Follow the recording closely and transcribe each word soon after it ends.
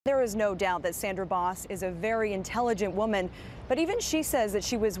There is no doubt that Sandra Boss is a very intelligent woman, but even she says that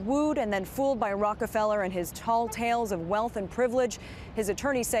she was wooed and then fooled by Rockefeller and his tall tales of wealth and privilege. His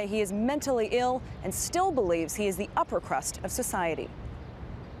attorneys say he is mentally ill and still believes he is the upper crust of society.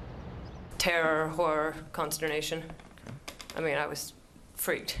 Terror, horror, consternation. I mean, I was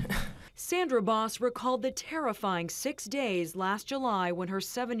freaked. Sandra Boss recalled the terrifying 6 days last July when her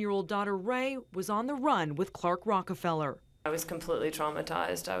 7-year-old daughter Ray was on the run with Clark Rockefeller. I was completely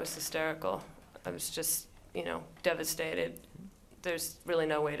traumatized. I was hysterical. I was just, devastated. There's really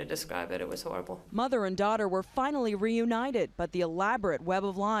no way to describe it. It was horrible. Mother and daughter were finally reunited, but the elaborate web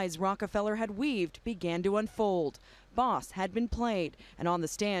of lies Rockefeller had weaved began to unfold. Boss had been played, and on the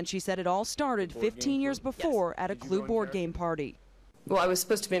stand she said it all started 15 years before at a Clue board game party. Well, I was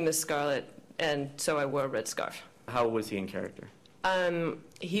supposed to be Miss Scarlet, and so I wore a red scarf. How was he in character?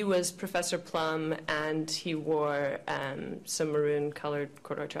 He was Professor Plum, and he wore some maroon-colored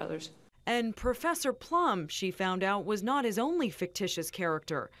corduroy trousers. And Professor Plum, she found out, was not his only fictitious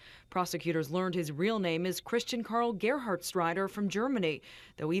character. Prosecutors learned his real name is Christian Karl Gerhardtstrider from Germany,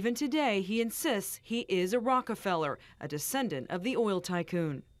 though even today he insists he is a Rockefeller, a descendant of the oil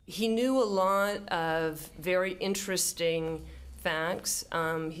tycoon. He knew a lot of very interesting facts.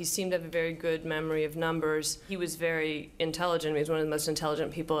 He seemed to have a very good memory of numbers. He was very intelligent. He was one of the most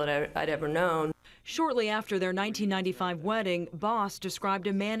intelligent people that I'd ever known. Shortly after their 1995 wedding, Boss described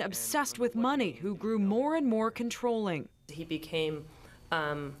a man obsessed with money who grew more and more controlling. He became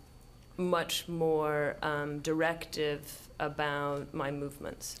much more directive about my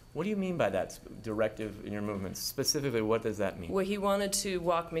movements. What do you mean by that, directive in your movements? Specifically, what does that mean? Well, he wanted to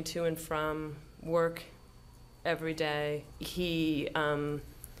walk me to and from work every day. He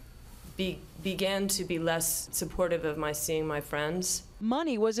began to be less supportive of my seeing my friends.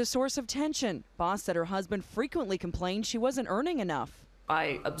 Money was a source of tension. Boss said her husband frequently complained she wasn't earning enough.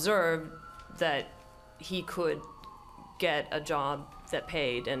 I observed that he could get a job that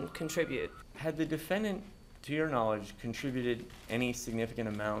paid and contribute. Had the defendant, to your knowledge, contributed any significant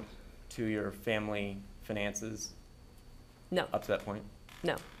amount to your family finances? No. Up to that point?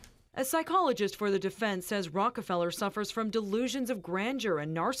 No. A psychologist for the defense says Rockefeller suffers from delusions of grandeur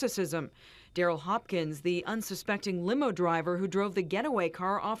and narcissism. Daryl Hopkins, the unsuspecting limo driver who drove the getaway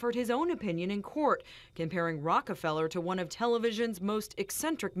car, offered his own opinion in court, comparing Rockefeller to one of television's most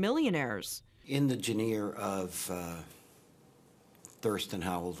eccentric millionaires. In the veneer of Thurston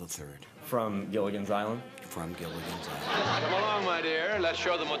Howell III. From Gilligan's Island? From Gilligan's Island. Come along, my dear. Let's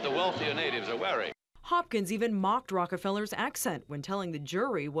show them what the wealthier natives are wearing. Hopkins even mocked Rockefeller's accent when telling the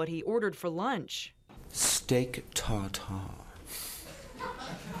jury what he ordered for lunch. Steak tartare.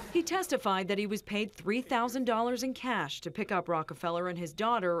 He testified that he was paid $3,000 in cash to pick up Rockefeller and his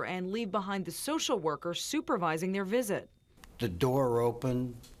daughter and leave behind the social worker supervising their visit. The door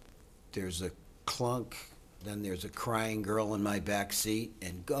opened, there's a clunk, then there's a crying girl in my back seat,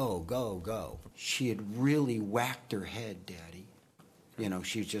 and go, go, go. She had really whacked her head, Daddy.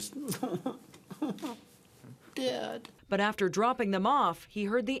 She was just... Dad. But after dropping them off, he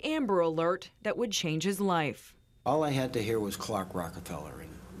heard the Amber Alert that would change his life. All I had to hear was Clark Rockefeller, and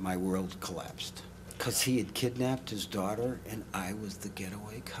my world collapsed. Because he had kidnapped his daughter, and I was the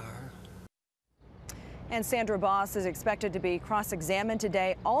getaway car. And Sandra Boss is expected to be cross-examined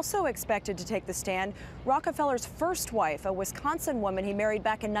today, also expected to take the stand. Rockefeller's first wife, a Wisconsin woman he married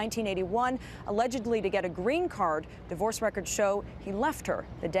back in 1981, allegedly to get a green card. Divorce records show he left her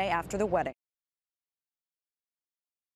the day after the wedding.